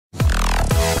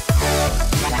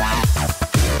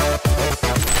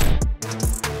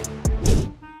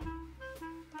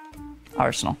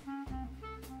Arsenal.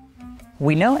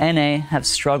 We know NA have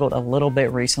struggled a little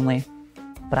bit recently,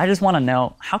 but I just want to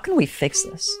know, how can we fix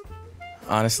this?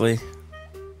 Honestly,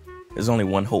 there's only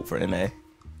one hope for NA.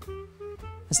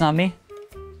 It's not me?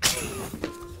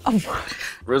 Oh.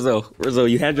 Rizzo,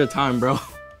 you had your time, bro.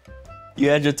 You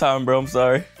had your time, bro. I'm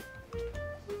sorry.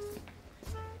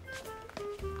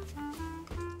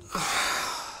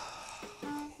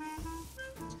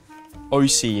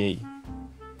 OCE.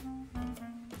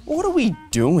 What are we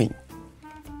doing?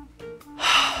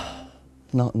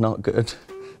 Not good.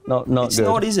 Not it's good. It's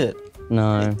not, is it?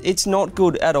 No. It's not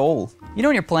good at all. You know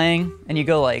when you're playing and you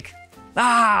go like,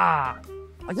 ah!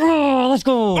 Like, oh, let's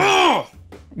go! Oh!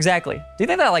 Exactly. Do you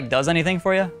think that like does anything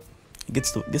for you?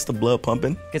 Gets the blood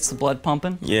pumping. Gets the blood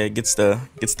pumping? Yeah, gets the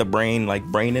brain like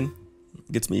braining.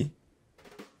 Gets me.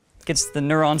 Gets the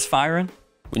neurons firing.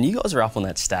 When you guys are up on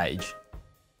that stage,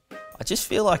 I just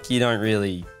feel like you don't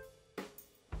really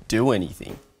do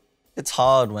anything. It's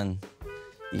hard when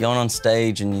you're going on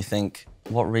stage and you think,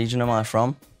 what region am I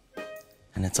from?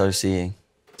 And it's OCE.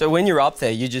 So when you're up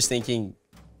there, you're just thinking,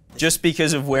 just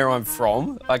because of where I'm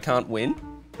from, I can't win?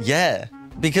 Yeah,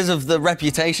 because of the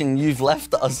reputation you've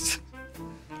left us.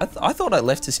 I thought I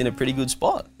left us in a pretty good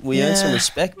spot. We earned some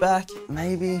respect back.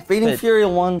 Maybe. Beating Furia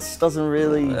once doesn't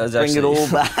really bring it all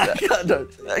back.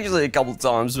 Actually, a couple of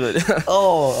times, but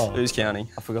who's counting?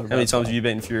 I forgot about How many times have you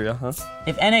beaten Furia, huh?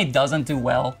 If NA doesn't do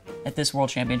well at this World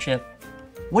Championship,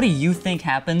 what do you think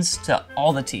happens to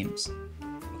all the teams?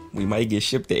 We might get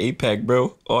shipped to APAC,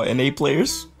 bro. All NA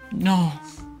players. No.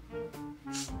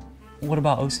 What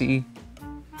about OCE?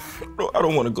 I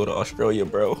don't want to go to Australia,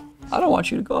 bro. I don't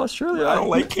want you to go to Australia. I don't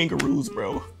like kangaroos,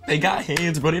 bro. They got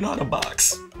hands, bro. They know how to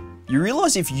box. You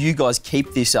realise if you guys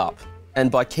keep this up, and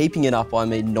by keeping it up, I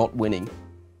mean not winning,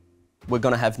 we're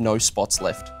going to have no spots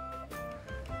left.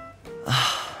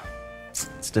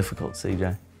 It's difficult,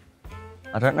 CJ.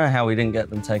 I don't know how we didn't get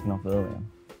them taken off earlier.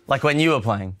 Like when you were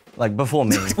playing, like before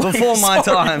me, before my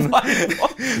time.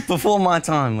 Before my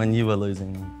time when you were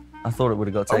losing. I thought it would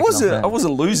have got taken off then. I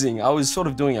wasn't losing. I was sort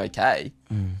of doing okay.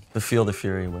 Before the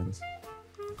Fury wins.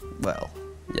 Well,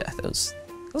 yeah, there was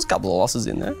a couple of losses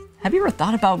in there. Have you ever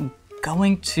thought about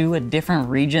going to a different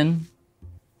region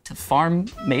to farm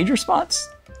major spots?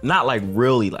 Not like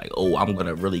really like, oh, I'm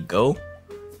gonna really go.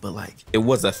 But like, it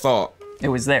was a thought. It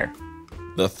was there.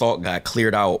 The thought got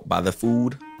cleared out by the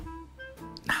food.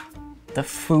 The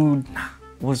food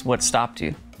was what stopped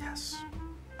you. Yes.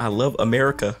 I love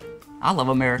America. I love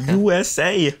America.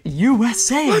 USA.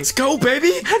 USA. Let's go,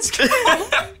 baby. Let's go.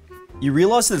 You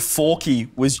realise that Forky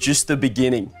was just the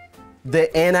beginning. The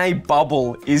NA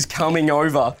bubble is coming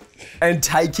over and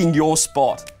taking your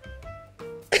spot.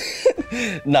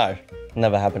 No,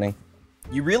 never happening.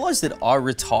 You realise that I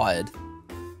retired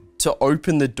to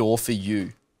open the door for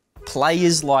you.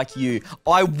 Players like you.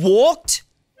 I walked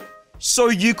so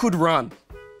you could run.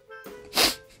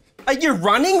 Are you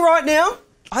running right now?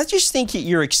 I just think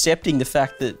you're accepting the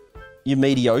fact that you're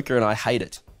mediocre and I hate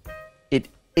it. It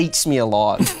eats me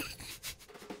alive.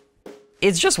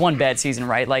 It's just one bad season,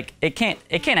 right? Like, it can't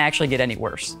actually get any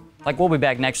worse. Like, we'll be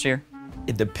back next year.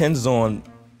 It depends on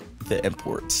the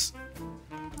imports.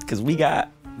 Because we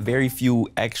got very few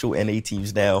actual NA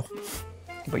teams now.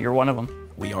 But you're one of them.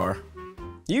 We are.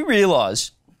 You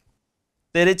realise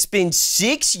that it's been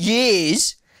 6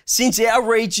 years since our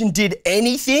region did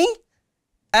anything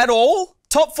at all?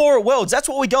 Top 4 at Worlds, that's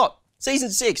what we got. Season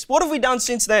 6. What have we done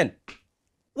since then?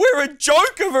 We're a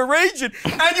joke of a region,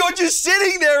 and you're just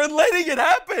sitting there and letting it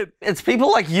happen. It's people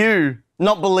like you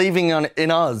not believing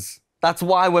in us. That's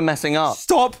why we're messing up.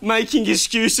 Stop making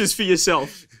excuses for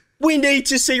yourself. We need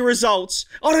to see results.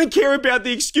 I don't care about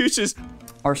the excuses.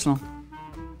 Arsenal,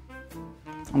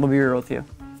 I'm gonna be real with you.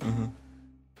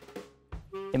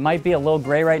 It might be a little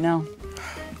gray right now.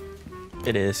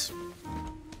 It is.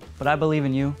 But I believe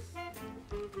in you.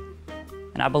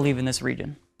 And I believe in this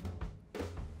region.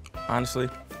 Honestly,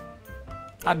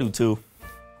 I do too.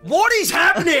 What is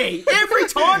happening? Every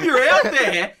time you're out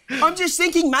there, I'm just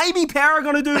thinking maybe Power are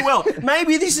going to do well.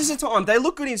 Maybe this is the time. They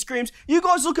look good in scrims. You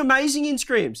guys look amazing in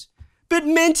scrims. But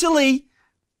mentally,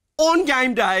 on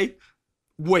game day,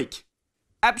 weak.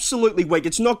 Absolutely weak.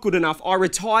 It's not good enough. I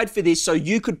retired for this so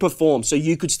you could perform, so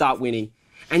you could start winning.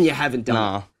 And you haven't done it.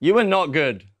 Nah, you were not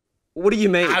good. What do you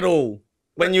mean? At all.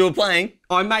 When you were playing.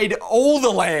 I made all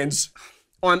the lands.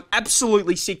 I'm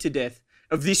absolutely sick to death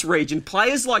of this region.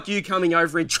 Players like you coming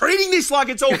over and treating this like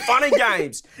it's all fun and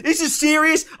games. This is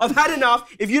serious. I've had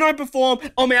enough. If you don't perform,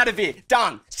 I'm out of here.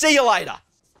 Done. See you later.